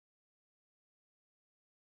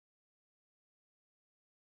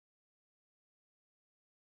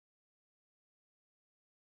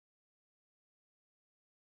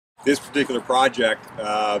This particular project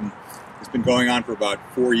has been going on for about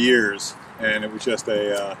 4 years, and it was just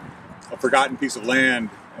a forgotten piece of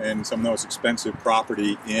land and some of the most expensive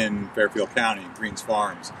property in Fairfield County, Greens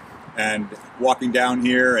Farms. And walking down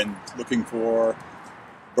here and looking for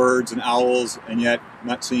birds and owls, and yet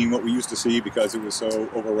not seeing what we used to see because it was so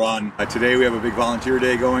overrun. Today we have a big volunteer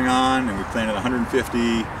day going on, and we planted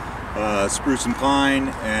 150 spruce and pine,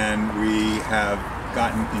 and we have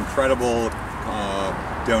gotten incredible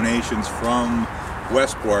donations from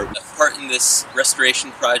Westport. I've taken part in this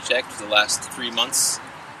restoration project for the last 3 months,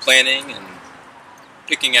 planting and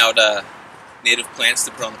picking out native plants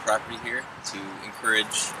to put on the property here to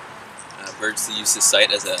encourage birds to use this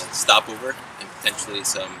site as a stopover and potentially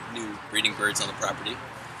some new breeding birds on the property.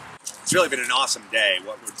 It's really been an awesome day.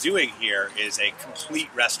 What we're doing here is a complete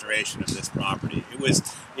restoration of this property.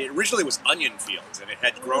 It originally was onion fields, and it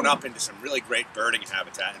had grown up into some really great birding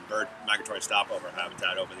habitat and bird migratory stopover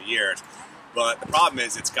habitat over the years. But the problem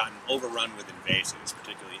is it's gotten overrun with invasives,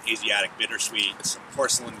 particularly Asiatic bittersweet, some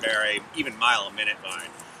porcelainberry, even mile-a-minute vine.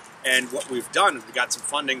 And what we've done is we got some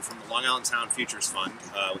funding from the Long Island Sound Futures Fund,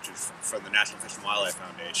 which is from the National Fish and Wildlife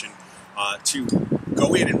Foundation, to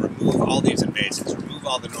go in and remove all these invasives, remove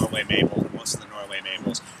all the Norway maple, most of the Norway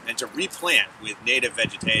maples, and to replant with native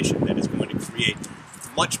vegetation that is going to create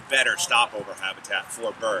much better stopover habitat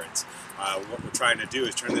for birds. What we're trying to do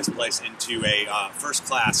is turn this place into a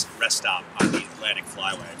first-class rest stop on the Atlantic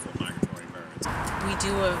Flyway for migratory birds. We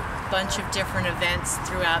do a bunch of different events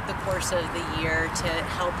throughout the course of the year to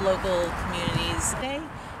help local communities.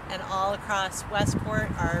 And all across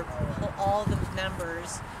Westport, all the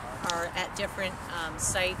members are at different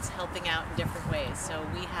sites helping out in different ways. So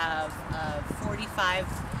we have 45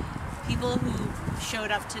 people who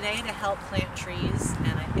showed up today to help plant trees,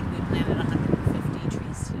 and I think we planted 100.